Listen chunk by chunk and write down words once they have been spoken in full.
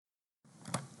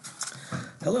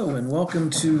Hello and welcome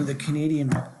to the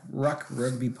Canadian Ruck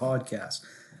Rugby Podcast.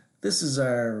 This is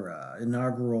our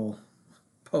inaugural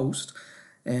post,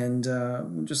 and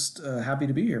I'm just happy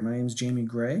to be here. My name is Jamie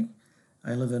Gray.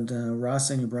 I live in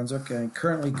Rothesay, New Brunswick. I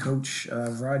currently coach a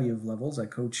variety of levels. I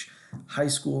coach high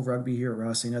school rugby here at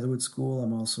Rothesay Netherwood School.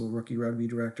 I'm also a rookie rugby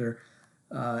director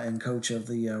and coach of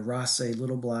the Rothesay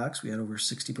Little Blacks. We had over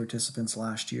 60 participants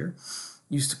last year.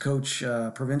 Used to coach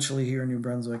provincially here in New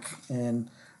Brunswick and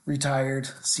retired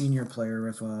senior player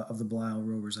of the Blisle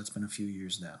Rovers. That's been a few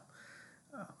years now.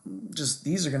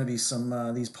 These are going to be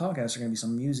these podcasts are going to be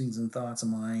some musings and thoughts of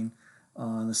mine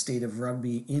on the state of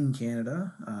rugby in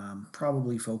Canada.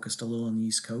 Probably focused a little on the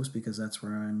East Coast because that's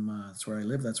where that's where I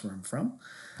live. That's where I'm from.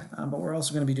 But we're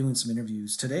also going to be doing some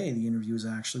interviews today. The interview is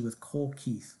actually with Cole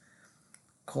Keith.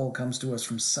 Cole comes to us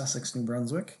from Sussex, New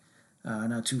Brunswick.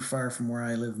 Not too far from where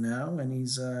I live now, and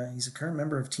he's a current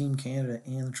member of Team Canada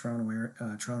and the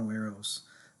Toronto Arrows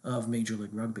of Major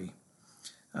League Rugby.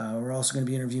 We're also going to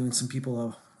be interviewing some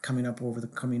people coming up over the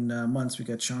coming months. We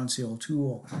got Chauncey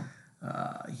O'Toole.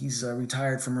 He's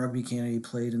retired from Rugby Canada. He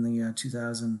played in the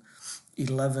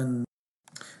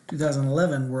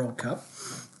 2011 World Cup.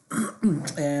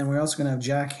 And we're also going to have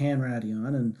Jack Hanratty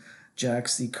on, and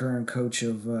Jack's the current coach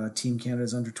of Team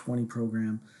Canada's under-20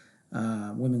 program.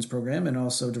 Women's program, and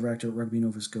also director at Rugby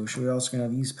Nova Scotia. We're also going to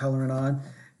have Yves Pellerin on.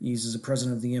 He's the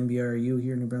president of the MBRU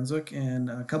here in New Brunswick, and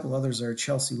a couple others are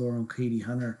Chelsea Laurel and Katie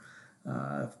Hunter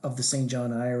of the St.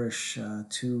 John Irish,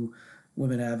 two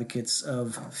women advocates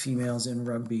of females in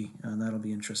rugby, and that'll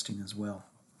be interesting as well.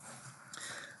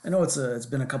 I know it's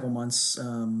been a couple months,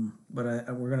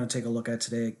 but we're going to take a look at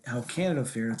today how Canada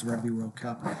fared at the Rugby World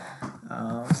Cup.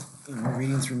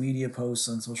 Reading through media posts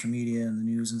on social media and the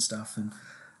news and stuff, and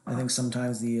I think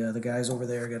sometimes the guys over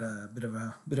there get a bit of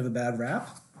a bad rap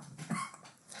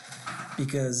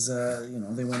because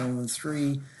they went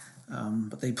 0-3,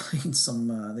 but they played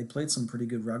some pretty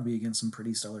good rugby against some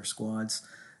pretty stellar squads.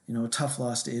 A tough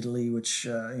loss to Italy, which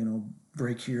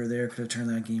break here or there could have turned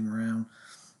that game around.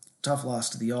 Tough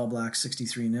loss to the All Blacks,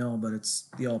 63-0, but it's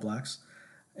the All Blacks,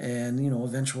 and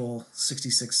eventual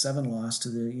 66-7 loss to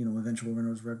the eventual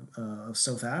winners of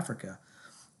South Africa.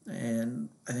 And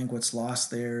I think what's lost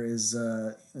there is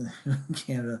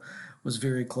Canada was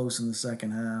very close in the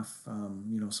second half.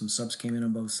 Some subs came in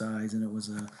on both sides, and it was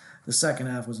the second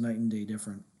half was night and day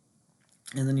different.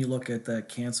 And then you look at that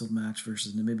canceled match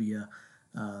versus Namibia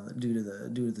due to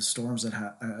the storms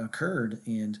that occurred,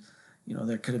 and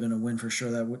there could have been a win for sure.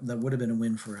 That would have been a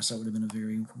win for us. That would have been a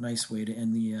very nice way to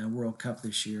end the World Cup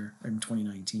this year in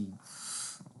 2019.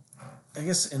 I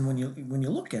guess, and when you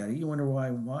look at it, you wonder why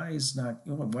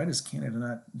does Canada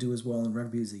not do as well in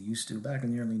rugby as they used to back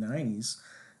in the early '90s?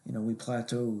 We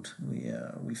plateaued.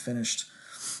 We finished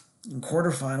in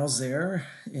quarterfinals there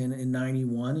in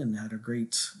 '91 and had a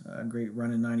great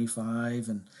run in '95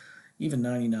 and even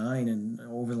 '99. And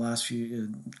over the last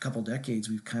couple decades,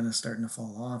 we've kind of starting to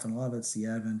fall off, and a lot of it's the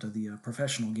advent of the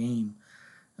professional game.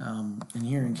 And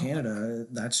here in Canada,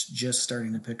 that's just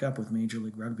starting to pick up with Major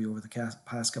League Rugby over the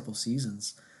past couple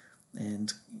seasons.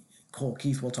 And Cole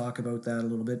Keith will talk about that a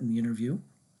little bit in the interview.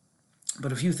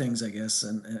 But a few things, I guess,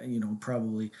 and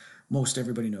probably most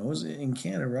everybody knows, in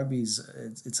Canada, rugby's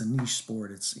it's a niche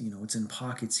sport. It's it's in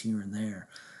pockets here and there.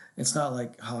 It's not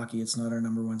like hockey. It's not our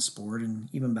number one sport, and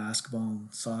even basketball,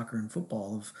 and soccer, and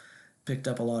football have picked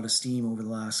up a lot of steam over the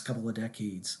last couple of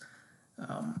decades.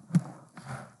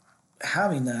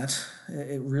 Having that,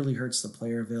 it really hurts the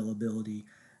player availability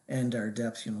and our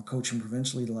depth. Coaching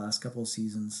provincially the last couple of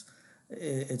seasons,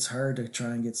 it's hard to try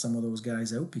and get some of those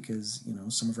guys out because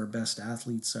some of our best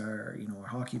athletes are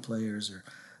hockey players or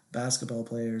basketball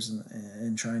players,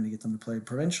 and trying to get them to play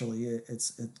provincially,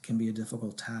 it can be a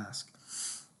difficult task.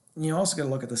 You also got to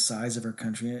look at the size of our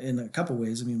country in a couple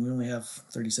ways. I mean, we only have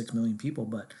 36 million people,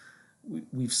 but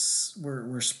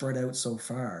we're spread out so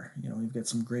far. We've got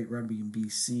some great rugby in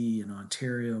BC and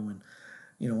Ontario and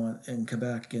and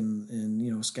Quebec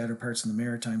and scattered parts in the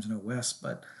Maritimes and out west,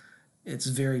 but it's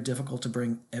very difficult to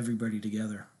bring everybody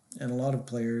together. And a lot of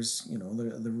players,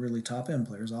 the really top end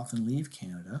players, often leave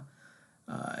Canada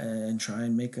and try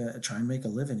and make a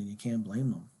living, and you can't blame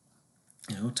them.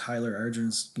 Tyler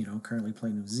Ardern's currently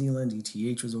playing New Zealand.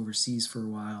 ETH was overseas for a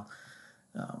while.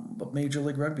 But Major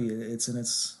League Rugby, it's in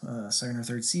its second or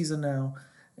third season now,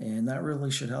 and that really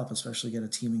should help, especially get a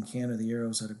team in Canada. The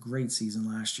Arrows had a great season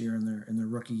last year in their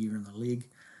rookie year in the league,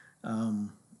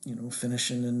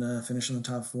 finishing in the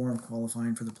top four and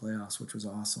qualifying for the playoffs, which was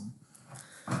awesome.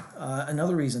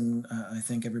 Another reason I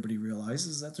think everybody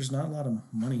realizes that there's not a lot of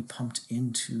money pumped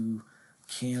into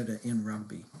Canada in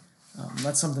rugby.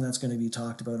 That's something that's going to be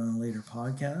talked about on a later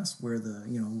podcast, where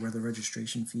the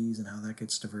registration fees and how that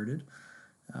gets diverted.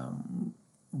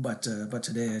 But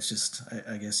today it's just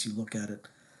I guess you look at it,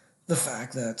 the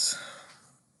fact that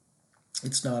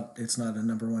it's not a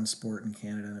number one sport in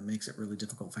Canada, and it makes it really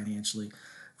difficult financially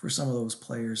for some of those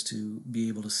players to be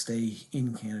able to stay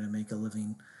in Canada, make a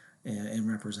living, and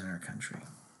represent our country.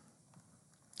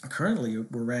 Currently,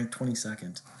 we're ranked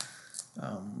 22nd.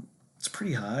 It's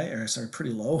pretty high, or sorry,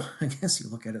 pretty low. I guess you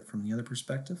look at it from the other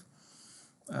perspective.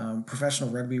 Professional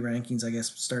rugby rankings, I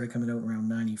guess, started coming out around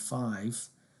 95.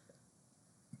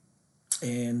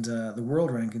 And the world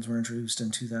rankings were introduced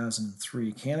in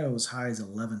 2003. Canada was high as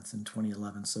 11th in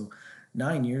 2011. So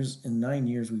 9 years,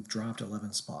 we've dropped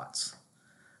 11 spots.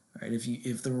 All right,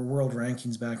 if there were world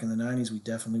rankings back in the 90s, we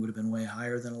definitely would have been way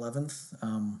higher than 11th.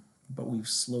 But we've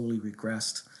slowly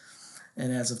regressed.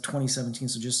 And as of 2017,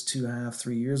 so just 2.5,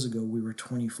 3 years ago, we were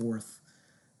 24th.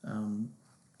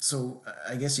 So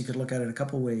I guess you could look at it a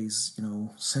couple ways.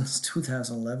 Since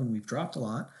 2011, we've dropped a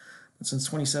lot. But since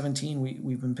 2017,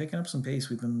 we've been picking up some pace.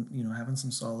 We've been, having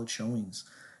some solid showings.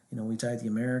 We tied the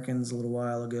Americans a little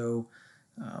while ago.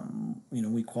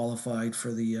 We qualified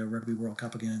for the Rugby World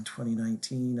Cup again in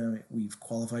 2019. We've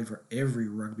qualified for every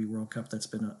Rugby World Cup that's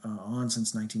been on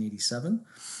since 1987.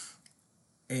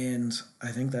 And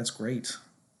I think that's great.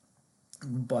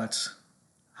 But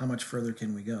how much further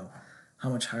can we go? How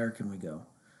much higher can we go?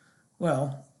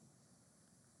 Well,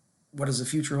 what does the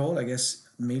future hold? I guess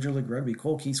Major League Rugby.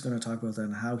 Cole Keith's going to talk about that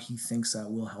and how he thinks that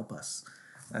will help us.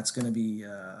 That's going to be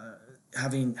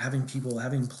having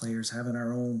players, having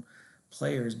our own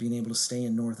players being able to stay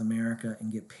in North America and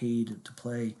get paid to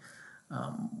play.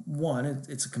 One,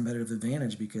 it's a competitive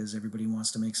advantage because everybody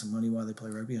wants to make some money while they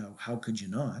play rugby. How could you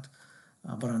not?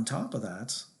 But on top of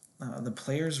that, the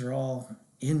players are all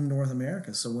in North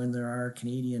America. So when there are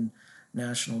Canadian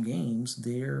national games,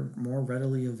 they're more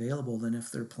readily available than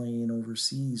if they're playing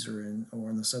overseas or in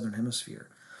the Southern Hemisphere.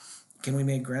 Can we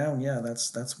make ground? Yeah,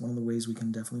 that's one of the ways we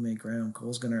can definitely make ground.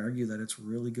 Cole's going to argue that it's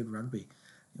really good rugby.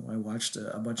 I watched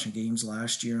a bunch of games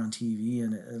last year on TV,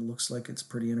 and it looks like it's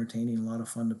pretty entertaining, a lot of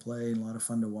fun to play, and a lot of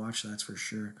fun to watch, that's for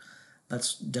sure.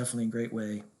 That's definitely a great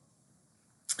way.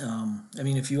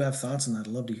 If you have thoughts on that,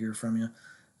 I'd love to hear from you.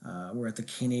 We're at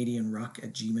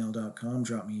thecanadianruck@gmail.com.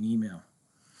 Drop me an email.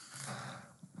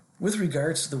 With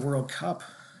regards to the World Cup,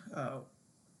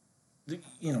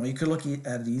 you could look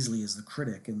at it easily as the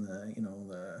critic and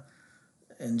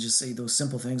and just say those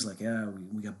simple things like,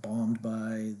 we got bombed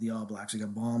by the All Blacks, we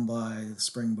got bombed by the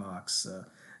Springboks.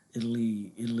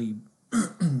 Italy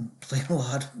played a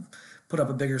lot, put up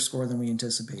a bigger score than we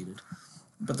anticipated.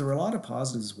 But there were a lot of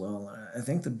positives as well. I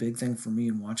think the big thing for me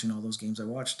in watching all those games, I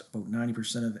watched about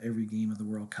 90% of every game of the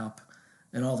World Cup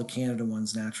and all the Canada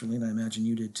ones naturally, and I imagine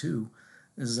you did too,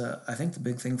 is I think the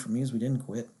big thing for me is we didn't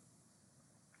quit.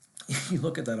 You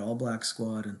look at that All Black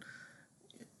squad and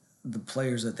the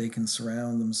players that they can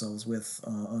surround themselves with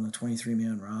on a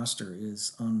 23-man roster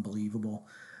is unbelievable.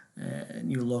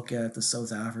 And you look at the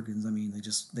South Africans,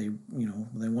 they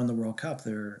won the World Cup.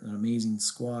 They're an amazing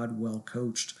squad, well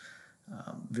coached,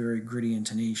 very gritty and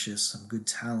tenacious, some good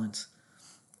talent.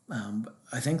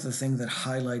 I think the thing that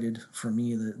highlighted for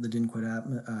me the didn't quit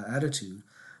attitude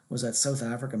was that South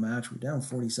Africa match. We're down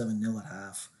 47-0 at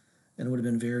half, and it would have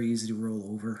been very easy to roll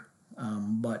over.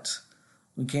 But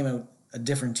we came out a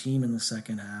different team in the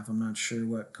second half. I'm not sure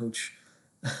what coach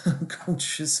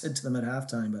said to them at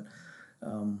halftime, but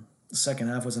the second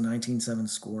half was a 19-7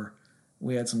 score.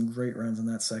 We had some great runs in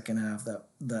that second half.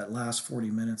 That last 40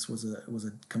 minutes was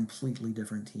a completely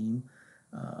different team,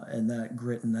 and that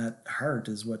grit and that heart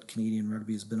is what Canadian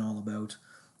rugby has been all about.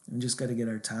 We just got to get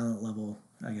our talent level,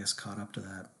 I guess, caught up to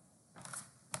that.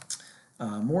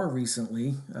 More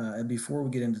recently, and before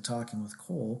we get into talking with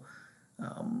Cole,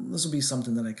 this will be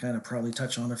something that I kind of probably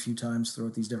touch on a few times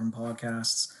throughout these different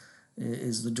podcasts,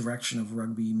 is the direction of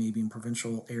rugby maybe in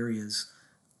provincial areas.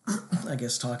 I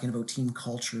guess talking about team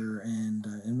culture and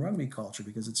rugby culture,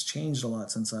 because it's changed a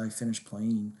lot since I finished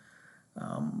playing.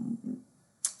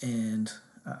 And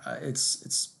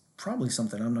it's probably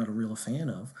something I'm not a real fan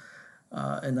of.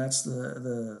 And that's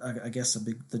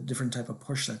the different type of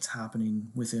push that's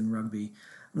happening within rugby.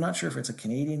 I'm not sure if it's a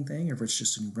Canadian thing or if it's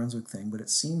just a New Brunswick thing, but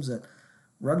it seems that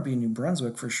rugby in New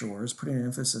Brunswick for sure is putting an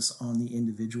emphasis on the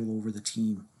individual over the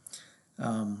team.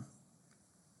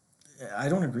 I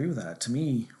don't agree with that. To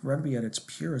me, rugby at its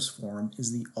purest form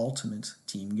is the ultimate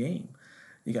team game.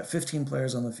 You got 15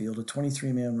 players on the field, a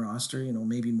 23-man roster,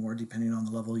 maybe more depending on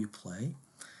the level you play.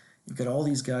 You've got all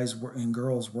these guys and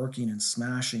girls working and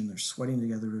smashing. They're sweating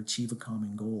together to achieve a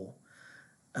common goal.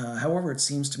 However, it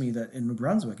seems to me that in New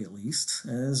Brunswick, at least,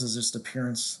 and this is just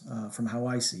appearance from how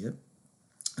I see it,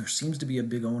 there seems to be a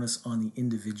big onus on the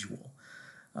individual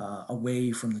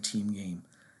away from the team game.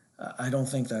 I don't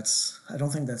think that's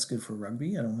good for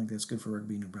rugby. I don't think that's good for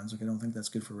rugby in New Brunswick. I don't think that's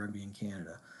good for rugby in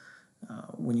Canada.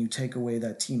 When you take away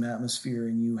that team atmosphere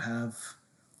and you have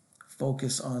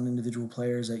focus on individual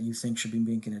players that you think should be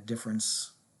making a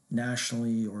difference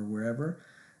nationally or wherever,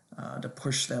 to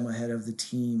push them ahead of the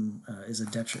team is a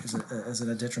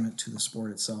detriment to the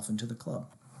sport itself and to the club.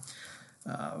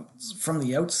 From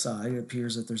the outside, it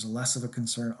appears that there's less of a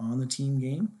concern on the team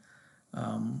game,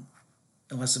 and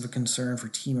less of a concern for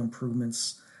team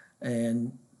improvements,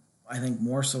 and I think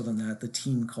more so than that, the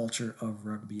team culture of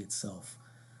rugby itself.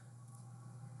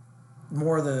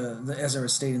 More of as I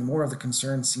was stating, more of the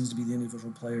concern seems to be the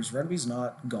individual players. Rugby's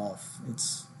not golf.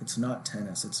 It's not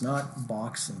tennis. It's not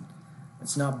boxing.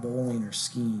 It's not bowling or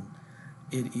skiing.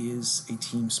 It is a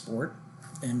team sport,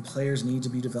 and players need to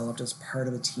be developed as part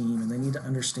of a team, and they need to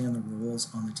understand the roles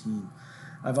on the team.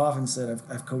 I've often said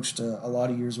I've coached a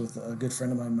lot of years with a good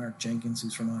friend of mine, Mark Jenkins,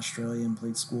 who's from Australia and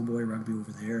played schoolboy rugby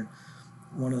over there.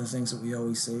 One of the things that we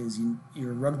always say is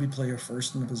you're a rugby player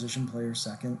first and a position player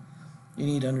second. You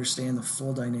need to understand the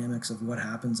full dynamics of what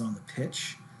happens on the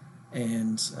pitch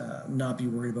and not be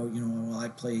worried about, well, I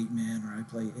play 8-man or I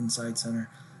play inside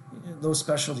center. Those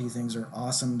specialty things are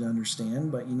awesome to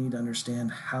understand, but you need to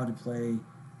understand how to play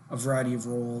a variety of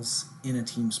roles in a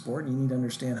team sport, and you need to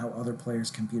understand how other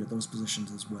players compete at those positions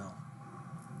as well.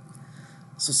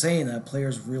 So saying that,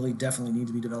 players really definitely need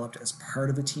to be developed as part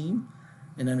of a team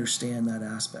and understand that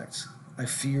aspect. I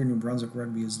fear New Brunswick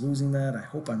rugby is losing that. I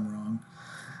hope I'm wrong.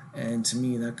 And to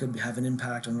me, that could have an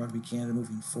impact on Rugby Canada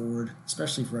moving forward,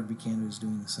 especially if Rugby Canada is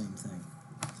doing the same thing.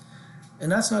 And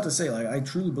that's not to say, I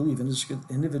truly believe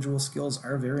individual skills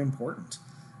are very important.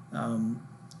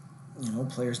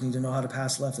 Players need to know how to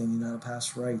pass left, they need to know how to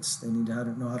pass rights, they need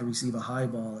to know how to receive a high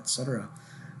ball, etc.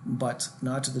 But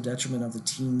not to the detriment of the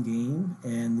team game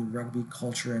and the rugby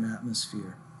culture and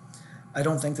atmosphere. I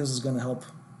don't think this is going to help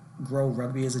grow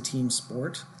rugby as a team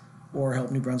sport or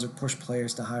help New Brunswick push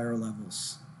players to higher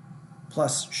levels.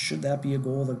 Plus, should that be a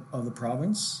goal of the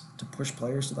province, to push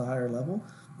players to the higher level?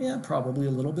 Yeah, probably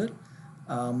a little bit.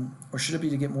 Or should it be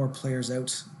to get more players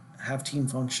out, have team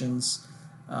functions,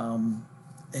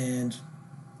 and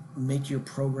make your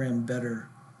program better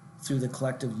through the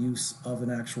collective use of an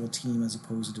actual team as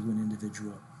opposed to an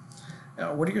individual?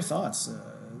 What are your thoughts?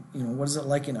 What is it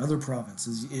like in other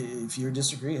provinces? If you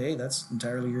disagree, hey, that's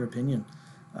entirely your opinion.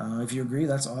 If you agree,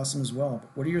 that's awesome as well.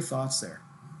 But what are your thoughts there?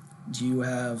 Do you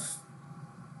have,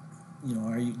 do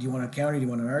you want to counter? Do you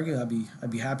want to argue? I'd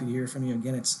be happy to hear from you.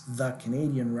 Again, it's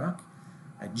thecanadianruck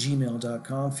at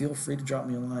gmail.com. Feel free to drop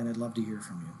me a line. I'd love to hear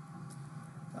from you.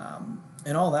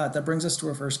 And all that brings us to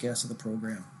our first guest of the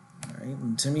program. All right?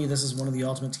 And to me, this is one of the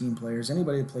ultimate team players.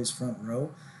 Anybody that plays front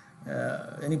row,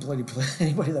 anybody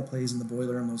that plays in the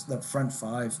boiler room, that front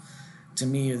five, to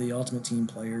me, are the ultimate team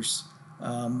players.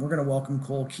 We're going to welcome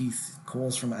Cole Keith.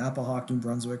 Cole's from Applehawk, New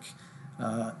Brunswick.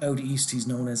 Out east, he's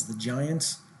known as the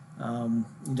Giant.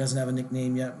 He doesn't have a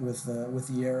nickname yet with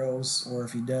the Arrows, or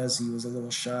if he does, he was a little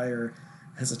shy or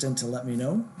hesitant to let me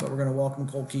know. But we're going to welcome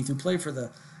Cole Keith, who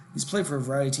he's played for a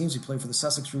variety of teams. He played for the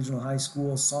Sussex Regional High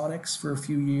School Sonics for a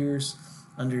few years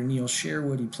under Neil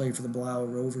Sherwood. He played for the Blau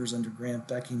Rovers under Grant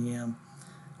Beckingham.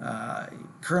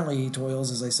 Currently, he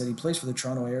toils, as I said, he plays for the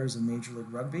Toronto Arrows in Major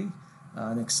League Rugby,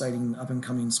 an exciting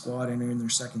up-and-coming squad entering their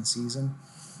second season.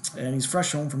 And he's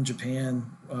fresh home from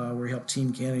Japan, where he helped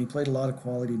Team Canada. He played a lot of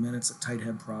quality minutes at tight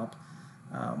head prop.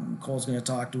 Cole's going to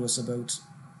talk to us about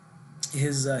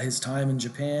his time in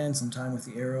Japan, some time with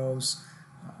the Arrows.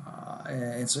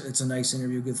 It's a nice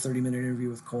interview, a good 30-minute interview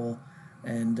with Cole.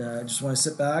 And I just want to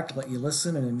sit back, let you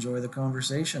listen, and enjoy the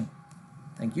conversation.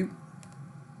 Thank you.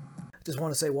 Just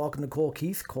want to say welcome to Cole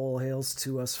Keith. Cole hails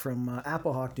to us from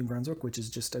Applehawk, New Brunswick, which is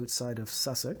just outside of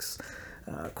Sussex.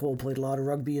 Cole played a lot of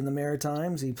rugby in the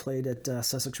Maritimes. He played at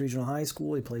Sussex Regional High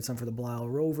School. He played some for the Blau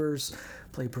Rovers,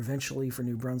 played provincially for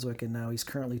New Brunswick, and now he's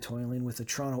currently toiling with the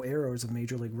Toronto Arrows of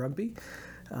Major League Rugby.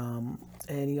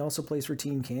 And he also plays for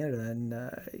Team Canada,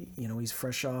 and he's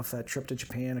fresh off that trip to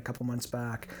Japan a couple months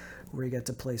back, where he got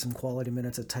to play some quality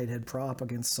minutes at tight head prop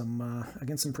against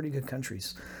some pretty good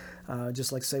countries.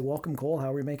 Just like to say, welcome, Cole.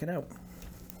 How are we making out?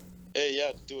 Hey,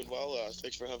 yeah, doing well.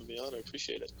 Thanks for having me on. I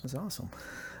appreciate it. That's awesome.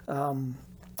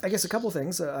 I guess a couple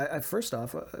things. I first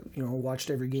off, watched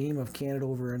every game of Canada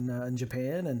over in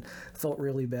Japan, and felt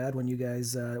really bad when you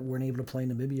guys weren't able to play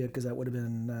Namibia, because that would have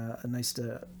been nice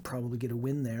to probably get a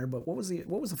win there. But what was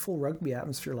the full rugby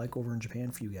atmosphere like over in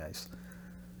Japan for you guys?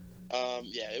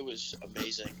 Yeah, it was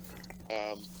amazing.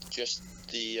 Just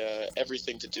the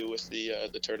everything to do with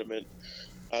the tournament,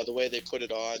 the way they put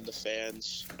it on, the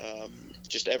fans,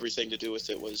 just everything to do with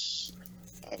it was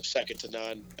second to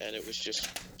none, and it was just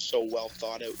so well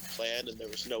thought out and planned, and there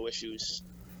was no issues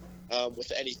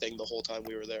with anything the whole time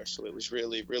we were there. So it was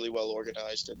really, really well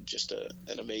organized and just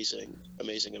an amazing,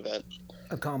 amazing event.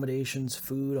 Accommodations,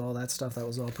 food, all that stuff, that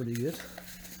was all pretty good.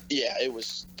 Yeah, it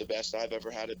was the best I've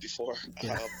ever had it before.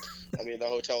 Yeah. I mean, the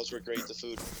hotels were great, the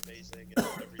food was amazing, and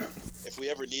if we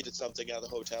ever needed something at the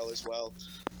hotel as well,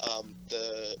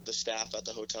 the staff at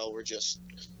the hotel were just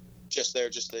there,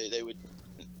 just they would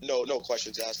no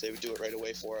questions asked, they would do it right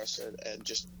away for us, and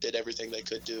just did everything they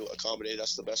could to accommodate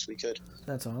us the best we could.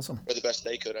 That's awesome. Or the best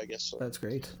they could, I guess. So. That's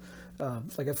great.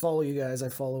 Like I follow you guys. I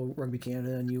follow Rugby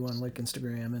Canada and you on like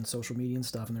Instagram and social media and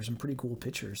stuff. And there's some pretty cool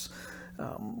pictures.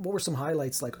 What were some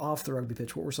highlights like off the rugby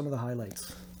pitch? What were some of the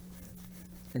highlights?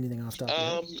 Anything off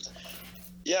top?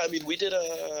 Yeah, I mean, we did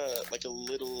a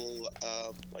little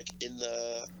like in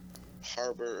the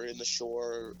harbor or in the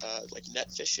shore like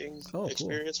net fishing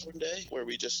experience one day, where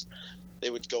they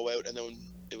would go out, and then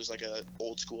it was like a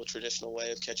old school traditional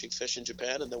way of catching fish in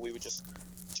Japan, and then we would just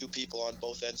two people on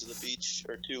both ends of the beach,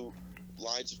 or two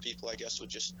lines of people, I guess, would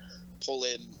just pull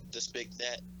in this big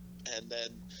net, and then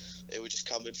it would just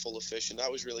come in full of fish, and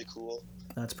that was really cool.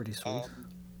 That's pretty sweet.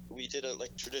 We did a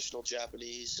like traditional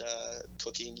Japanese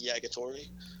cooking yakitori,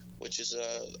 which is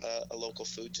a local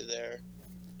food to there.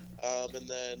 And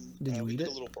then did you we eat did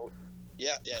it? A little boat.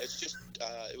 Yeah, it's just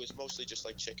it was mostly just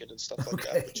like chicken and stuff like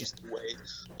that, but just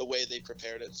the way they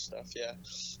prepared it and stuff. Yeah.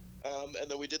 And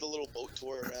then we did a little boat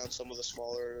tour around some of the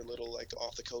smaller little like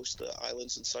off the coast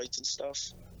islands and sites and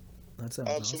stuff. That sounds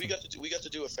awesome. So we got to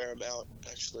do a fair amount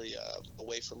actually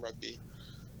away from rugby,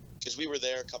 because we were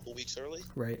there a couple weeks early.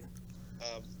 Right.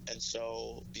 And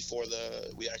so before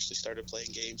we actually started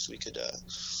playing games, we could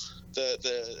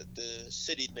the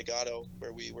city Nagato,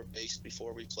 where we were based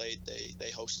before we played,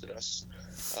 they hosted us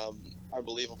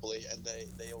unbelievably, and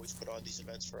they always put on these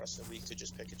events for us, and we could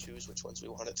just pick and choose which ones we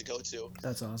wanted to go to.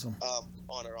 That's awesome.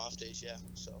 On our off days, yeah.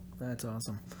 So that's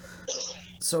awesome.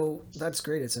 So that's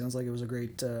great. It sounds like it was a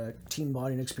great team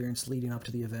bonding experience leading up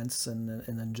to the events, and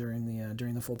then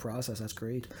during the full process. That's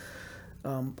great.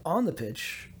 On the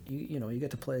pitch, you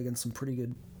get to play against some pretty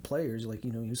good players. Like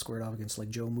you squared off against like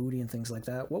Joe Moody and things like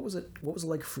that. What was it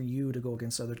like for you to go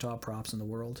against other top props in the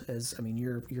world?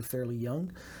 You're fairly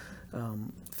young,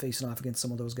 facing off against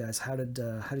some of those guys. How did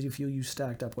you feel you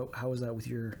stacked up? How was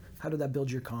that how did that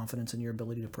build your confidence and your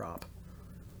ability to prop?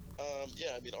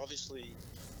 Yeah, I mean, obviously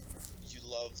you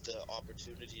love the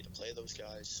opportunity to play those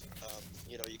guys.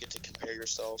 You get to compare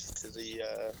yourself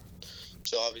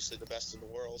to obviously the best in the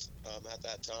world at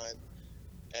that time,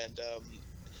 and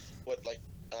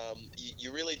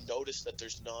you really notice that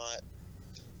there's not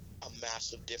a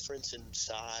massive difference in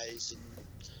size, and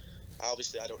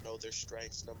obviously I don't know their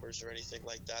strength numbers or anything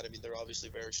like that. I mean, they're obviously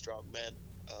very strong men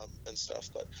and stuff,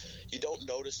 but you don't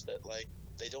notice that like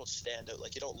they don't stand out.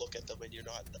 Like you don't look at them and you're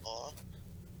not in awe.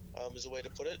 Is a way to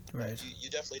put it. Right. You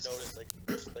definitely notice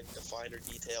like the finer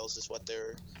details is what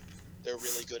they're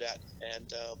really good at,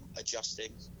 and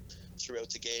adjusting throughout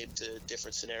the game to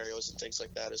different scenarios and things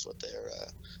like that is what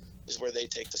is where they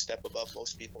take the step above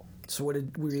most people. So were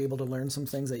you able to learn some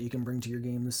things that you can bring to your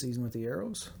game this season with the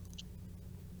Arrows?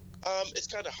 It's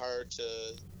kind of hard to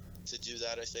do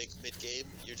that. I think mid-game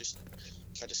you're just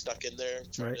kind of stuck in there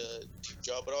trying to do your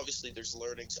job, but obviously there's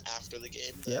learnings after the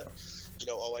game that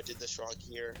I did this wrong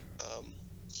here,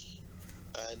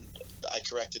 and I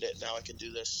corrected it. Now I can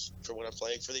do this for when I'm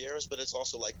playing for the Arrows. But it's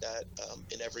also like that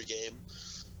in every game,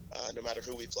 no matter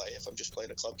who we play. If I'm just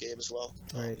playing a club game as well,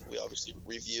 we obviously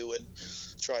review and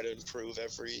try to improve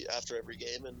after every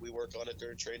game, and we work on it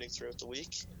during training throughout the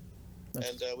week.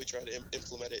 And we try to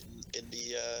implement it in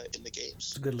the games.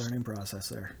 It's a good learning process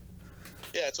there.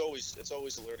 Yeah, it's always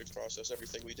a learning process.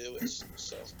 Everything we do is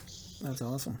so. That's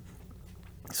awesome.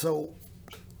 So,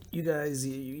 you guys,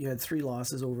 you had 3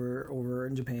 losses over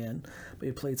in Japan, but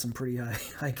you played some pretty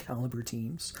high caliber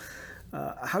teams.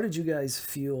 How did you guys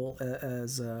feel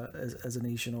as a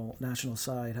national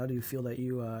side? How do you feel that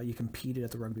you competed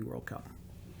at the Rugby World Cup?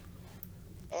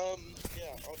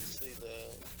 Yeah, obviously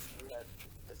we had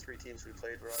the 3 teams we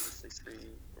played were obviously 3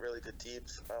 really good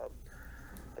teams.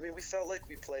 I mean, we felt like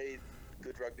we played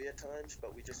good rugby at times,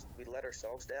 but we let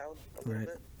ourselves down a little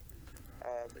bit.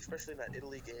 Especially in that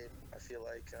Italy game, I feel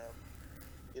like,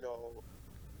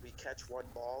 we catch one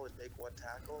ball and make one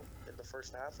tackle in the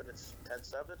first half, and it's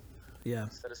 10-7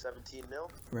 instead of 17-0.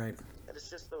 Right. And it's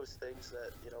just those things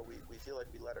that, we feel like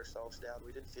we let ourselves down.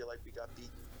 We didn't feel like we got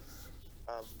beaten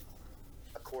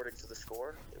according to the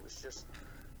score. It was just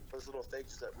those little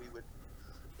things that we would,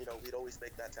 we'd always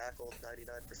make that tackle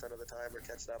 99% of the time or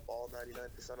catch that ball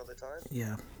 99% of the time.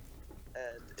 Yeah.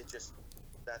 And it just,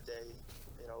 that day,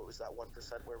 it was that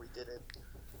 1% where we didn't.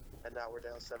 And now we're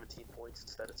down 17 points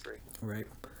instead of 3. Right.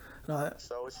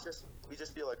 So it's just, we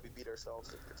just feel like we beat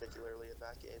ourselves, particularly in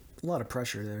that game. A lot of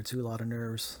pressure there too, a lot of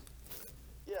nerves.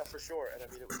 Yeah, for sure. And I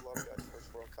mean, it was a lot of guys'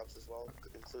 first World Cups as well,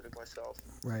 including myself.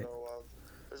 Right. So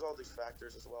there's all these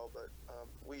factors as well, but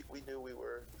we knew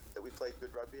that we played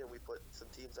good rugby and we put some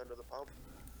teams under the pump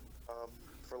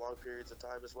for long periods of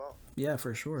time as well. Yeah,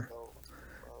 for sure. So,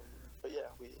 but yeah,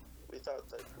 we thought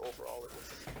that overall it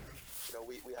was,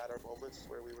 we had our moments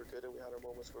where we were good and we had our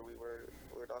moments where we were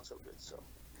not so good. So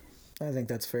I think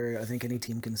that's fair. I think any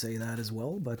team can say that as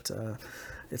well, but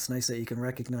it's nice that you can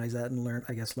recognize that and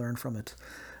learn from it.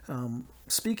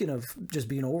 Speaking of just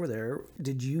being over there,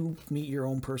 did you meet your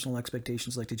own personal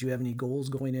expectations? Like, did you have any goals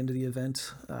going into the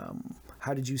event?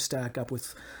 How did you stack up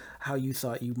with how you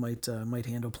thought you might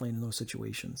handle playing in those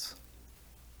situations?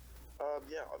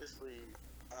 Yeah, obviously,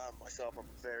 myself, I'm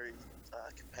very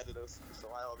competitive, so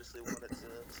I obviously wanted to,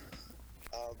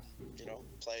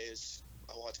 play as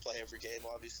I want to play every game,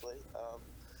 obviously.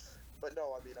 But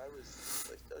no, I mean, I was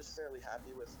fairly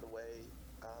happy with the way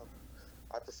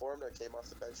I performed. I came off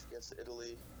the bench against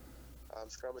Italy,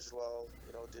 scrummaged well,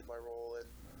 did my role,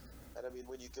 and I mean,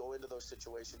 when you go into those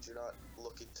situations, you're not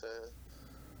looking to,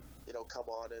 come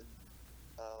on and,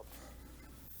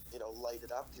 light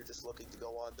it up. You're just looking to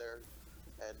go on there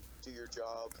and do your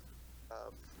job,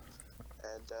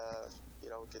 and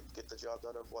get the job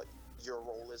done of what your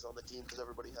role is on the team, because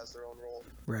everybody has their own role.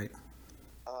 Right.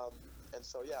 And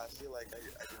so, yeah, I feel like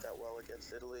I did that well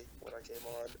against Italy when I came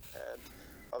on, and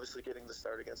obviously getting the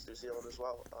start against New Zealand as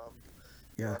well.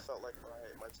 I felt like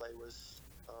my play was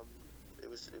it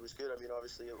was good. I mean,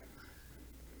 obviously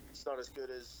it's not as good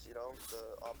as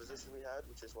the opposition we had,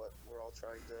 which is what we're all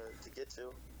trying to get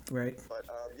to. Right. But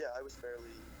yeah, I was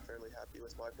fairly happy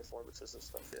with my performances and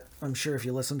stuff. Yeah. I'm sure if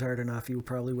you listened hard enough, you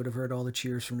probably would have heard all the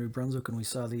cheers from New Brunswick when we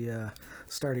saw the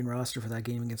starting roster for that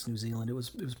game against New Zealand. It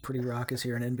was pretty raucous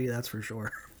here in NB, that's for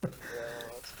sure. Yeah,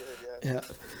 that's good. Yeah.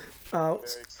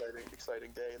 Very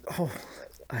exciting day.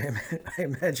 I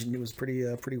imagine it was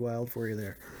pretty wild for you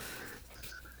there.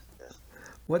 Yeah.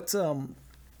 What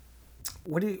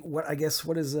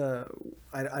is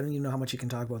I don't even know how much you can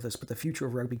talk about this, but the future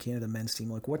of Rugby Canada men's team,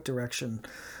 like what direction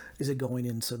is it going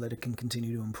in so that it can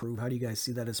continue to improve? How do you guys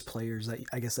see that as players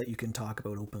that you can talk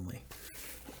about openly?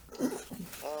 Yeah,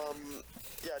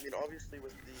 I mean, obviously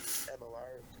with the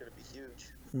MLR, it's going to be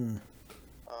huge.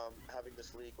 Having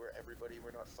this league where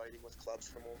we're not fighting with clubs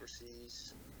from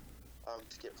overseas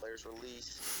to get players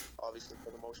released, obviously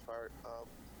for the most part,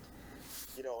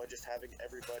 and just having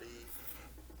everybody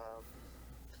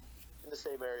in the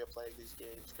same area playing these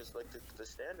games, because like the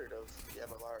standard of the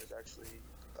MLR is actually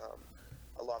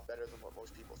a lot better than what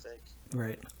most people think.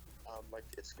 Right. Like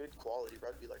it's good quality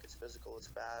rugby, like it's physical, it's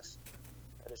fast,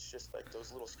 and it's just like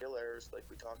those little skill errors like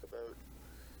we talk about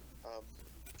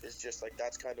is just like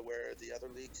that's kind of where the other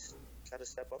leagues kind of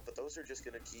step up, but those are just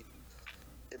going to keep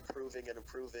improving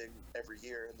every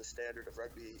year, and the standard of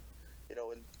rugby, in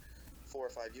 4 or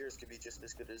 5 years could be just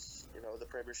as good as the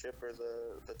Premiership or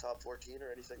the top 14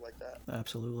 or anything like that.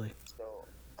 Absolutely. So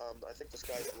I think the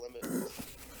sky's the limit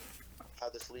how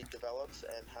this league develops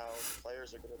and how the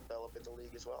players are going to develop in the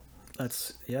league as well.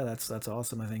 That's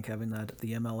awesome. I think having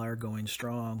the MLR going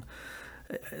strong,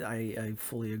 I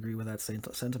fully agree with that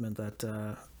sentiment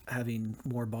that having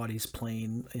more bodies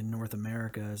playing in North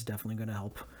America is definitely going to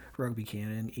help Rugby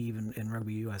Canada and even in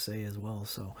Rugby USA as well.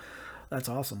 So that's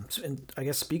awesome. And I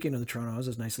guess speaking of the Toronto, that was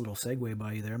a nice little segue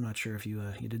by you there. I'm not sure if you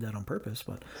did that on purpose,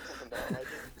 but No, I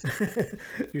didn't.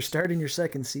 You're starting your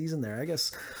second season there. I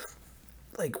guess,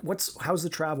 like, how's the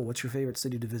travel? What's your favorite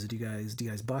city to visit? Do you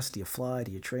guys bus? Do you fly?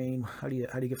 Do you train? How do you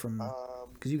get from?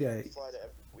 Because you guys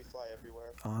we fly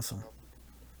everywhere. Awesome.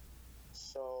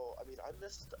 So I mean, I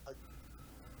missed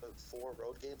 4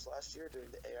 road games last year during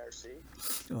the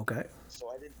ARC. Okay. So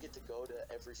I didn't get to go to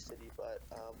every city, but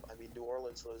I mean, New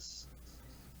Orleans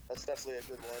that's definitely a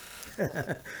good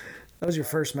one. That was your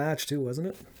first match too, wasn't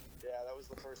it? Yeah, that was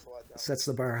the first one. Sets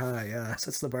the bar high. Yeah,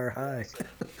 sets the bar high.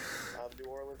 New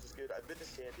Orleans is good. I've been to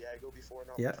San Diego before,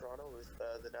 not Toronto, with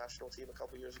the national team a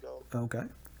couple years ago. Okay.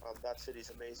 That city's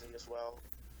amazing as well.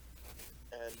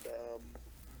 And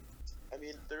I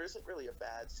mean, there isn't really a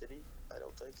bad city, I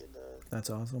don't think, That's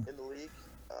awesome. in the league.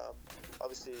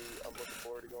 Obviously, I'm looking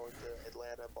forward to going to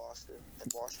Atlanta, Boston, and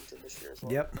Washington this year as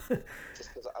well. Yep.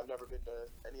 Just because I've never been to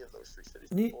any of those 3 cities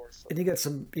before. So. And you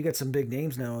got some big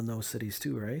names now in those cities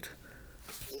too, right?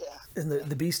 Yeah, And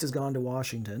the Beast has gone to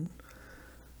Washington.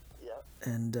 Yeah.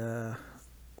 And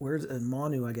where's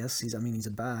Manu? I guess he's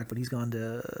a back, but he's gone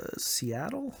to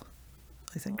Seattle.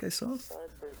 I think I saw. No,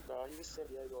 he was San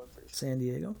Diego. I'm pretty sure. San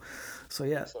Diego. So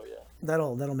yeah, So yeah,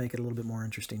 that'll make it a little bit more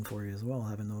interesting for you as well,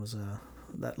 having those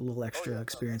that little extra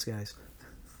experienced guys.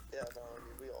 Yeah, no, I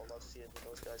mean, we all love seeing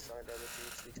those guys signed other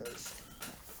teams because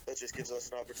it just gives us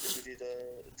an opportunity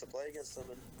to play against them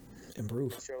and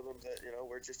improve, and show them that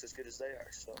we're just as good as they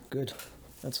are. So good.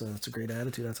 That's a great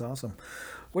attitude. That's awesome.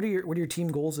 What are your team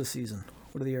goals this season?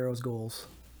 What are the Arrows' goals?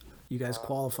 You guys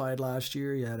qualified last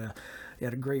year. You had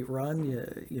a great run.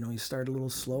 You started a little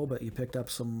slow, but you picked up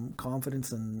some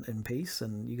confidence and pace,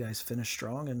 and you guys finished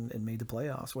strong and made the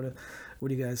playoffs. What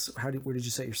do you guys? Where did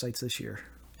you set your sights this year?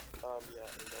 Yeah,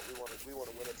 we want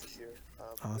to win it this year.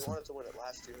 Awesome. We wanted to win it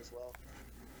last year as well,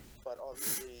 but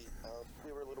obviously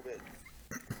we were a little bit.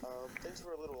 Things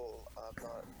were a little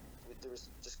not. There was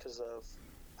just because of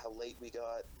how late we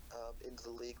got into the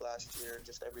league last year, and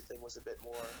just everything was a bit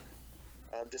more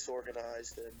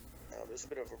disorganized, and it was a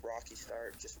bit of a rocky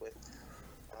start just with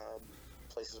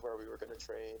places where we were going to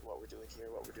train, what we're doing here,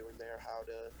 what we're doing there,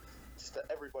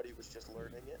 everybody was just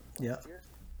learning it last year.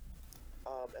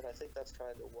 And I think that's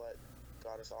kind of what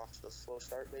got us off to the slow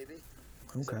start, maybe.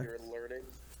 Okay. So we were learning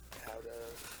how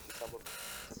to become a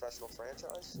professional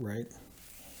franchise. Right.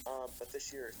 But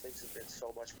this year, things have been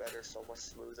so much better, so much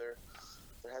smoother.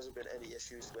 There hasn't been any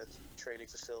issues with training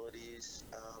facilities,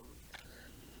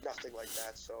 nothing like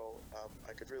that. So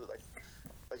I could really, like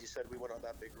you said, we went on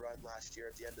that big run last year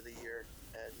at the end of the year.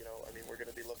 And, we're going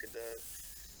to be looking to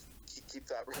keep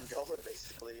that run going,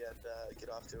 basically, and get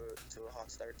off to a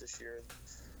hot start this year. And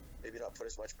maybe not put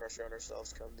as much pressure on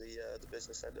ourselves come the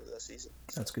business end of the season.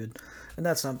 That's good. And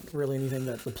that's not really anything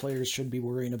that the players should be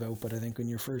worrying about, but I think in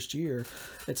your first year,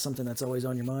 it's something that's always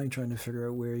on your mind, trying to figure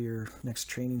out where your next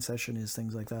training session is,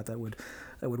 things like that would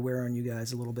wear on you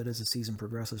guys a little bit as the season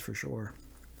progresses, for sure.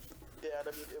 Yeah, and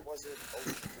it wasn't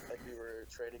always like we were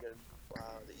training in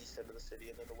the east end of the city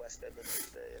and then the west end the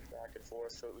next day and back and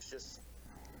forth, so it was just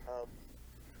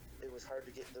it was hard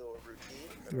to get into a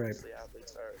routine, and right. Obviously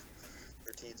athletes are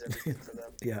routines everything for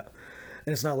them. Yeah,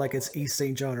 and it's not like it's East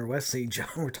St. John or West St. John.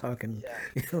 We're talking,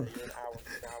 you're an hour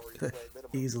you play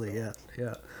minimum. Easily, so.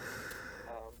 Yeah.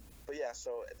 But yeah,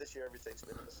 so this year everything's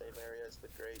been in the same area. It's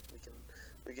been great.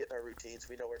 We get in our routines.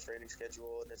 We know our training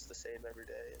schedule, and it's the same every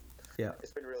day. And yeah,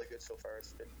 it's been really good so far.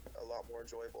 It's been a lot more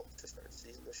enjoyable to start the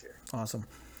season this year. Awesome.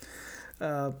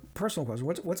 Personal question: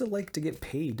 What's it like to get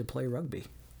paid to play rugby?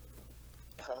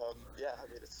 Yeah,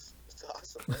 it's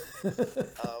awesome. Right?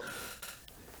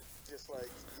 Just like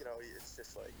it's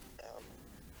just like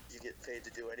you get paid to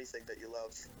do anything that you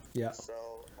love. Yeah.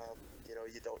 So you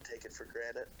don't take it for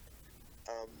granted,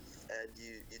 and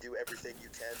you do everything you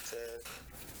can to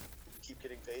keep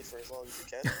getting paid for as long as you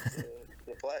can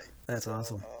to play. That's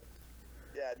awesome.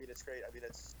 Yeah, it's great.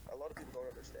 It's a lot of people don't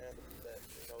understand that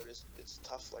it's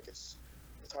tough. Like it's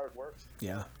hard work.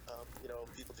 Yeah.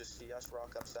 People just see us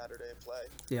rock up Saturday and play.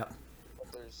 Yeah.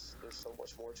 But there's so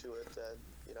much more to it than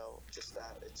just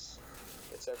that. It's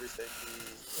everything.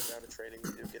 The amount of training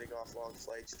you do, getting off long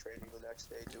flights, training the next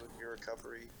day, doing your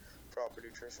recovery, proper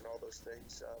nutrition, all those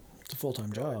things. It's a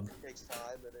full-time job. It takes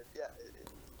time, and it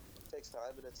takes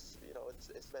time, and it's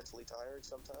it's mentally tiring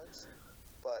sometimes.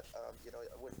 But I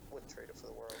wouldn't trade it for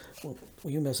the world. Well,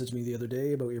 you messaged me the other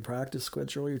day about your practice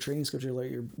schedule, your training schedule.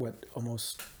 Like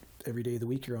almost every day of the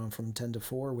week you're on from 10 to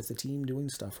 4 with the team doing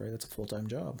stuff, right? That's a full-time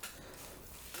job.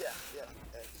 Yeah,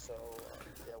 and so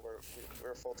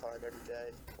we're full-time every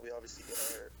day. We obviously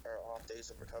get our off days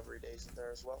and recovery days in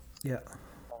there as well. Yeah.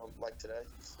 Like today.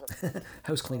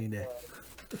 House cleaning day.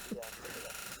 Yeah,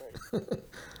 that's right. And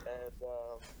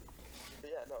but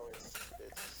yeah, no, it's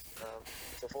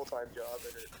a full-time job,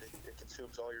 and it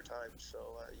consumes all your time. So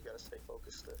you got to stay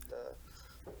focused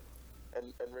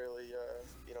and really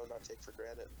not take for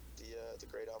granted the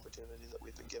great opportunity that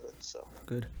we've been given. So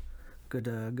good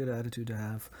attitude to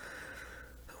have.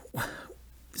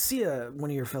 See, one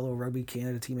of your fellow Rugby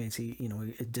Canada teammates,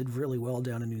 it did really well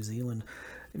down in New Zealand.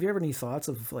 Have you ever any thoughts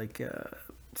of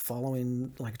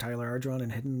following Tyler Ardron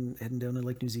and heading down to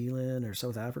New Zealand or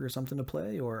South Africa or something to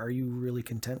play, or are you really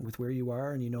content with where you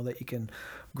are and you know that you can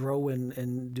grow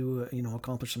and do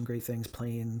accomplish some great things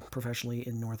playing professionally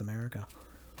in North America?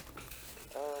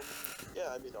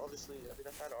 Yeah, obviously,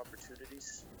 I've had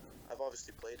opportunities. I have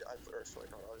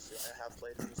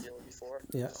played in New Zealand before.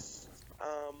 Yeah.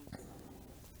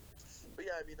 But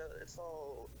yeah, it's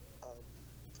all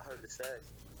hard to say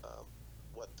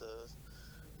what the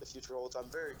future holds. I'm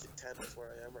very content with where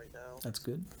I am right now. That's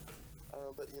good.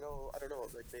 But I don't know.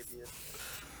 Maybe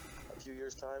few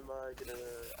years' time, get an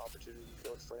opportunity to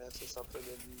go to France or something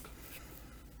and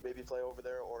maybe play over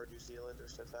there, or New Zealand or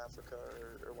South Africa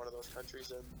or one of those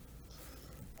countries. And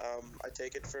I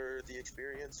take it for the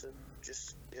experience and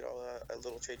just, a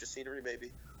little change of scenery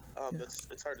maybe.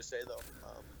 It's hard to say, though.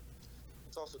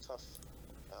 It's also tough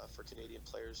for Canadian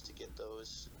players to get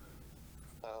those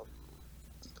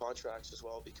contracts as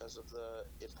well because of the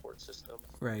import system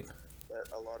Right. that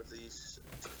a lot of these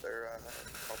particular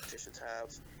competitions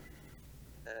have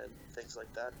and things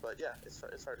like that. But yeah, it's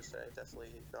hard to say.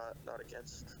 Definitely not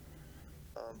against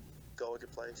going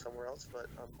and playing somewhere else, but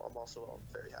I'm also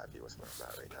very happy with where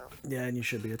I'm at right now. Yeah, and you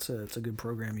should be. It's a good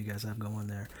program you guys have going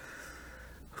there.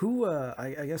 Who,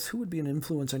 I guess, who would be an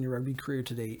influence on your rugby career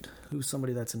to date? Who's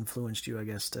somebody that's influenced you, I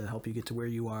guess, to help you get to where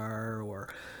you are,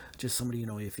 or just somebody,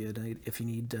 if you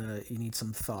need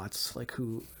some thoughts, like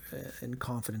who, in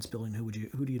confidence building, who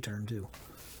do you turn to?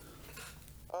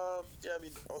 Yeah, I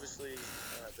mean, obviously,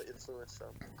 the influence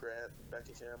from Grant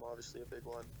Beckingham, obviously a big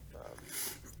one.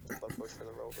 The club coach for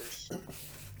the Rovers,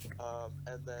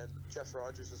 and then Jeff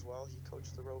Rogers as well. He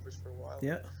coached the Rovers for a while.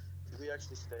 Yeah. We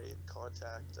actually stay in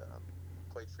contact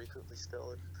quite frequently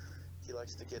still, and he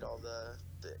likes to get all the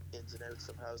ins and outs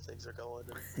of how things are going,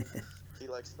 and he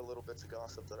likes the little bits of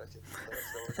gossip that I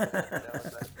throw in now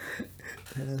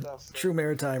and then. True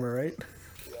Maritimer, right?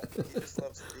 Yeah, he just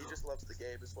loves the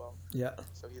game as well. Yeah.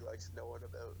 So he likes knowing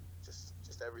about just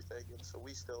everything, and so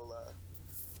we still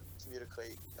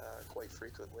communicate quite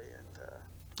frequently, and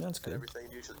that's good. And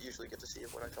everything. Usually get to see him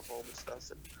when I come home and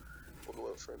stuff, and we'll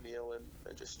go out for a meal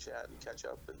and just chat and catch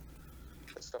up and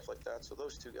stuff like that. So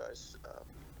those two guys are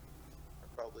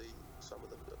probably some of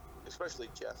the, especially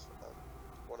Jeff,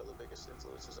 one of the biggest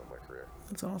influences on my career.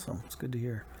 That's awesome. It's good to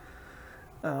hear.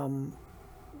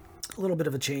 A little bit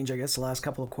of a change, I guess. The last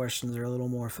couple of questions are a little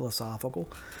more philosophical.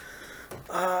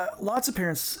 Lots of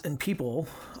parents and people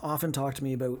often talk to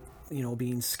me about,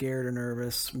 being scared or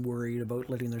nervous, worried about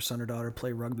letting their son or daughter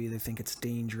play rugby. They think it's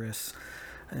dangerous.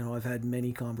 I've had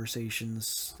many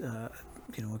conversations,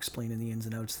 explaining the ins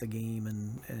and outs of the game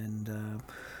and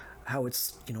how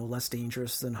it's, less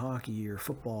dangerous than hockey or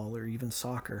football or even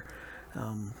soccer.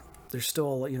 There's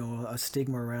still, a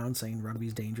stigma around saying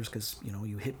rugby's dangerous because,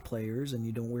 you hit players and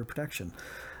you don't wear protection.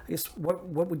 I guess what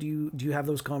would do you have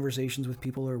those conversations with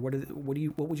people, or what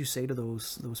would you say to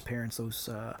those parents, those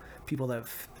people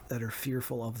that are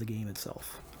fearful of the game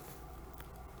itself?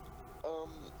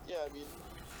 Yeah, I mean,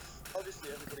 obviously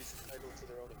everybody's entitled to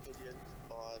their own opinion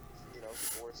on,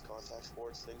 sports, contact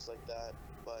sports, things like that.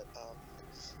 But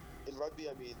in rugby,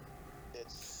 I mean,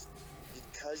 it's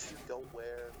because you don't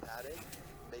wear padding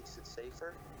makes it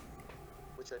safer,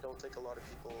 which I don't think a lot of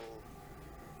people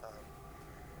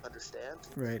understand.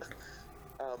 Right.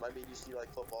 I mean, you see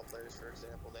like football players, for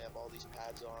example, they have all these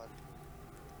pads on,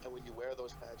 and when you wear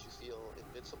those pads, you feel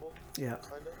invincible. Yeah.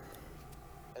 Kind of.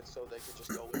 And so they can just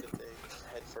go into things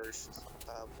head first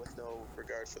with no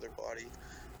regard for their body.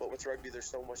 But with rugby, there's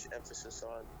so much emphasis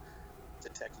on the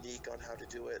technique, on how to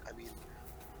do it. I mean,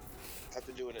 I've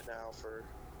been doing it now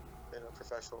in a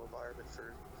professional environment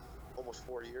for almost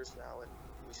 4 years now, and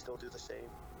we still do the same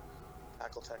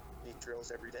tackle technique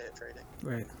drills every day at training.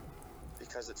 Right.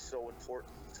 Because it's so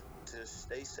important to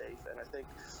stay safe, and I think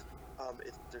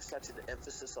there's such an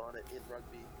emphasis on it in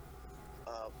rugby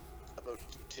about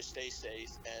to stay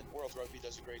safe, and World Rugby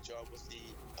does a great job with the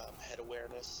head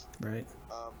awareness. Right.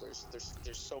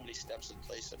 There's so many steps in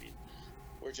place. I mean,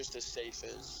 we're just as safe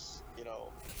as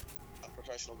a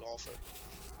professional golfer.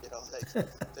 They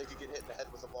could get hit in the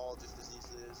head with a ball just as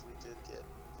easily as we could get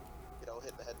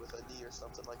hit in the head with a knee or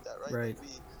something like that, right? Right.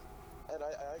 And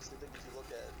I actually think if you look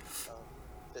at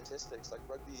statistics, like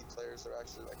rugby players are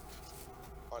actually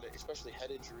especially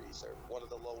head injuries are one of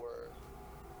the lower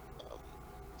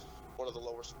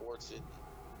sports in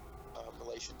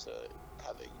relation to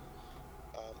having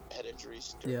head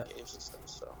injuries during games and stuff.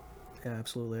 So. Yeah,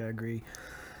 absolutely, I agree.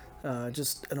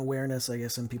 Just an awareness, I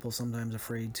guess, and people sometimes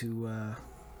afraid to,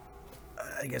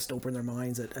 to open their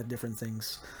minds at different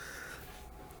things.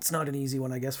 It's not an easy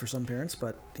one, I guess, for some parents,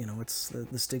 but it's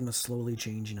the stigma's slowly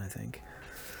changing, I think.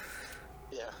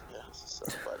 Yeah. So,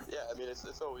 but yeah, I mean,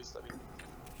 it's always. I mean,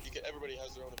 everybody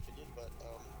has their own opinion, but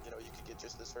you could get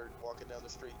just as hurt walking down the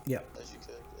street as you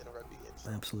could in a rugby game.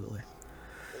 So absolutely.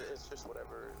 It's just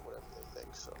whatever they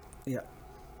think. So. Yeah.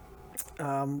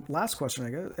 Last question,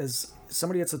 I guess, is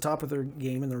somebody at the top of their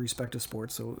game in their respective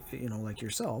sports. So like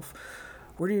yourself.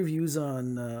 What are your views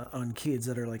on kids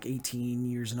that are like 18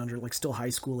 years and under, like still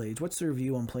high school age? What's their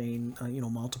view on playing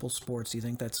multiple sports? Do you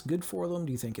think that's good for them?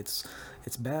 Do you think it's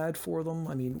bad for them?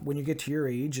 I mean, when you get to your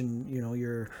age and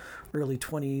your early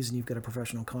 20s and you've got a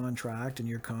professional contract and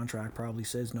your contract probably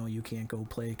says no, you can't go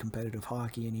play competitive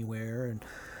hockey anywhere.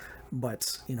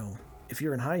 But if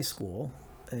you're in high school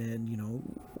and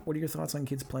what are your thoughts on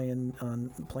kids playing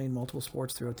multiple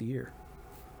sports throughout the year?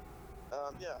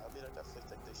 Yeah, I mean, I definitely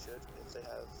think they should if they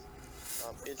have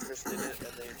interest in it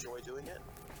and they enjoy doing it.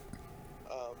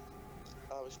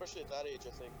 Especially at that age, I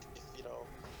think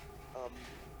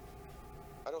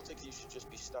I don't think you should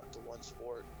just be stuck to one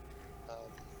sport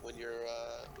when you're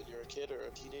a kid or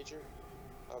a teenager.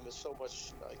 There's so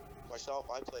much. Like myself,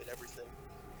 I played everything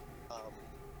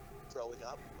growing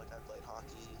up. Like I played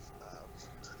hockey,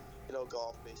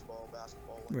 golf, baseball,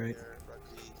 basketball, right.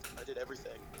 Rugby. I did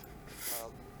everything.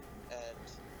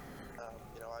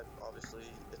 I obviously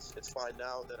it's fine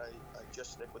now that I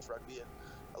just stick with rugby and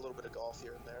a little bit of golf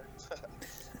here and there.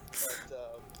 But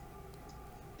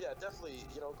yeah, definitely,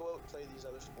 go out and play these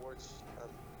other sports.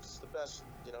 It's the best.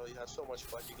 You have so much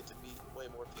fun. You get to meet way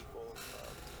more people,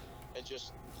 and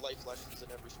just life lessons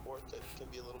in every sport that can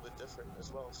be a little bit different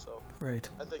as well. So right.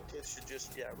 I think kids should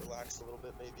just relax a little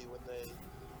bit maybe when they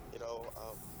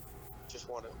just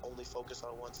want to only focus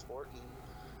on one sport and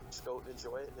just go and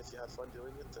enjoy it. And if you have fun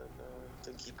doing it,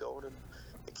 then keep going and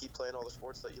keep playing all the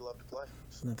sports that you love to play.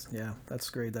 That's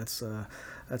great. That's a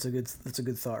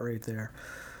good thought right there.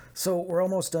 So we're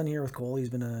almost done here with Cole. He's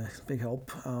been a big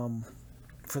help.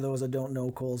 For those that don't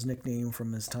know, Cole's nickname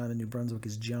from his time in New Brunswick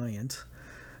is Giant.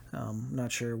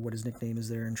 Not sure what his nickname is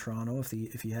there in Toronto,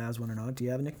 if he has one or not. Do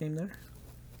you have a nickname there?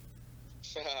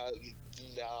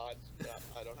 No,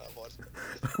 I don't have one.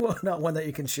 Well, not one that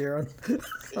you can share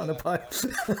on a pod.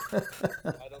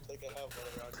 I don't think I have one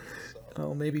around here. So.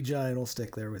 Oh, maybe Giant will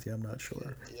stick there with you. I'm not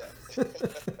sure. Yeah.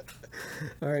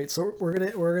 All right, so we're gonna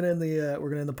end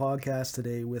the podcast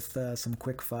today with some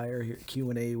quick fire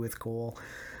Q&A with Cole.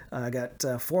 I got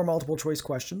 4 multiple choice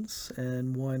questions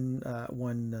and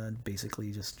one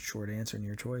basically just short answer in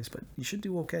your choice, but you should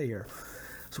do okay here.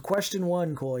 So question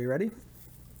 1, Cole, you ready?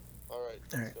 All right.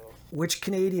 Let's go. Which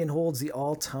Canadian holds the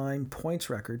all-time points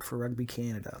record for Rugby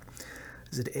Canada?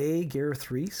 Is it A, Gareth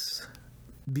Rees,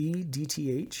 B,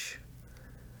 DTH,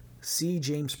 C,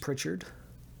 James Pritchard,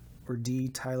 or D,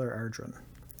 Tyler Ardron?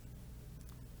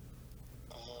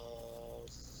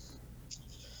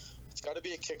 It's got to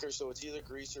be a kicker, so it's either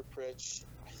Grease or Pritch.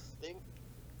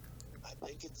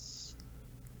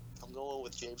 I'm going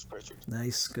with James Pritchard.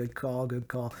 Nice, good call.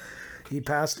 He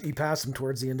passed him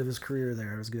towards the end of his career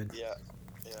there. It was good. Yeah.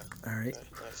 All right.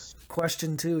 Nice.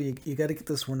 Question 2. You got to get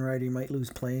this one right, or you might lose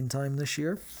playing time this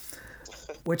year.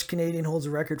 Which Canadian holds a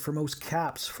record for most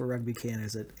caps for Rugby Canada?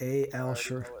 Is it A, Al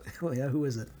Sher? Oh, yeah, who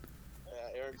is it?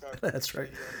 Aaron Carter. That's right.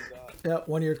 Yeah,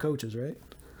 one of your coaches, right?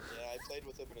 Yeah, I played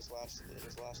with him in his last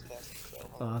test. So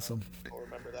awesome. I'll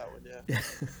remember that one, yeah.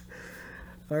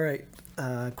 All right.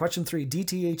 Question 3.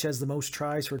 DTH has the most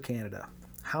tries for Canada.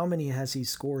 How many has he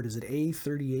scored? Is it A,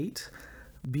 38,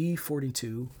 B,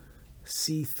 42,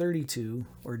 C, 32,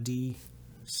 or D,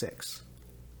 6?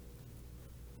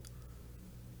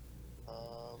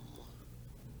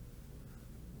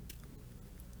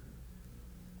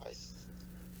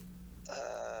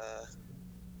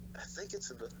 I think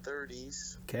it's in the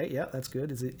 30s. Okay, yeah, that's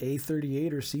good. Is it A,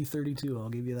 38 or C, 32? I'll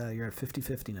give you that. You're at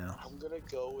 50-50 now. I'm going to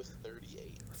go with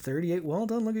 38. 38. Well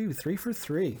done. Look at you. 3 for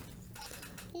 3.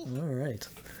 Ooh. All right.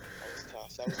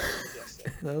 That was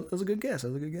tough. That was a good guess. That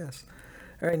was a good guess.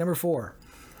 All right, number 4.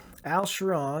 Al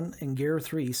Sharon and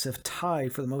Gareth Rees have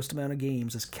tied for the most amount of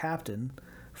games as captain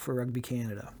for Rugby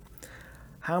Canada.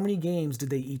 How many games did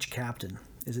they each captain?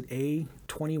 Is it A,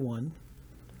 21,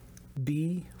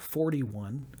 B,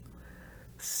 41,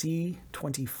 C,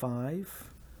 25,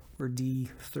 or D,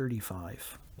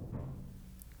 35?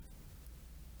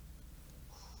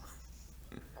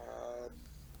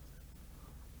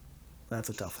 That's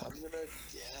a tough one.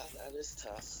 That is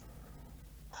tough.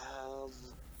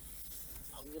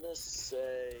 I'm gonna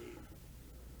say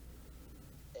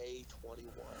A,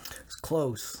 21. It's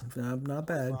close. Not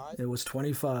bad. 25? It was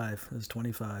 25.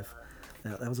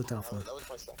 Yeah, that was a tough one. That was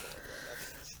my second one.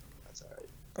 That's all right.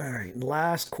 All right,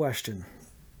 last question.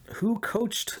 Who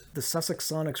coached the Sussex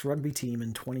Sonics rugby team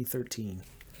in 2013?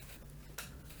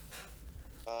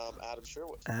 Adam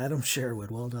Sherwood. Adam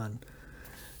Sherwood. Well done.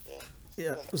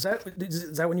 Yeah. Is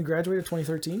that when you graduated,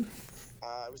 2013?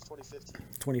 It was 2015.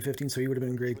 2015, so you would have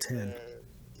been in grade 10.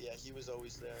 Yeah, he was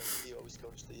always there. He always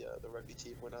coached the rugby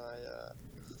team when the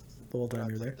whole time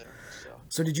you were there.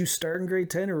 So did you start in grade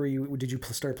 10, or did you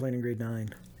start playing in grade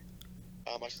 9?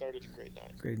 I started in grade 9.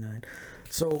 Grade 9.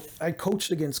 So I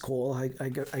coached against Cole. I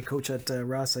coach at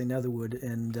Rossay Netherwood,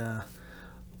 and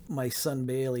my son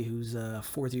Bailey, who's a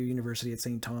fourth year university at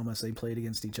St. Thomas, they played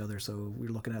against each other. So we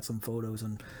were looking at some photos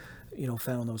and,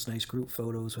 found those nice group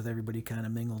photos with everybody kind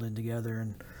of mingled in together.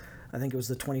 And I think it was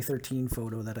the 2013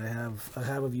 photo that I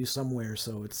have of you somewhere.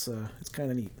 So it's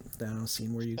kind of neat,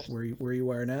 seeing where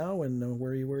you are now and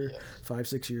where you were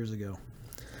 5-6 years ago.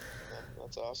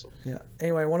 That's awesome. Yeah.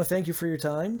 Anyway, I want to thank you for your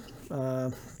time.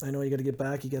 I know you got to get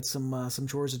back. You got some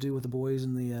chores to do with the boys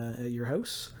in the at your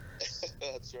house.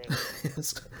 That's right.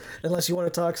 Unless you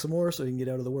want to talk some more so you can get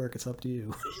out of the work, it's up to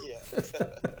you. Yeah.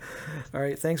 All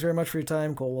right. Thanks very much for your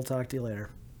time, Cole. We'll talk to you later.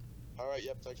 All right.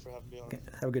 Yep. Thanks for having me on. Okay,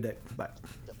 have a good day. Bye.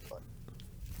 Yep, bye.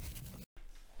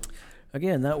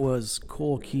 Again, that was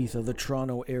Cole Keith of the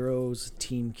Toronto Arrows,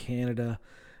 Team Canada.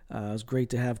 It was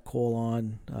great to have Cole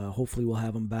on. Hopefully we'll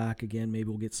have him back again. Maybe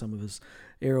we'll get some of his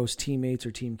Arrows teammates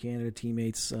or Team Canada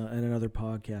teammates in another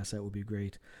podcast. That would be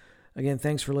great. Again,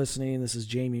 thanks for listening. This is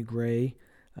Jamie Gray.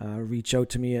 Reach out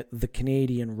to me at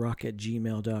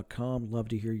thecanadianruck@gmail.com. Love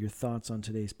to hear your thoughts on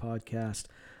today's podcast.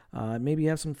 Maybe you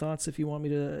have some thoughts if you want me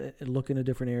to look into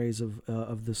different areas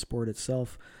of the sport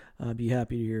itself. I'd be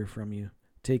happy to hear from you.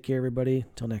 Take care, everybody.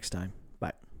 Till next time.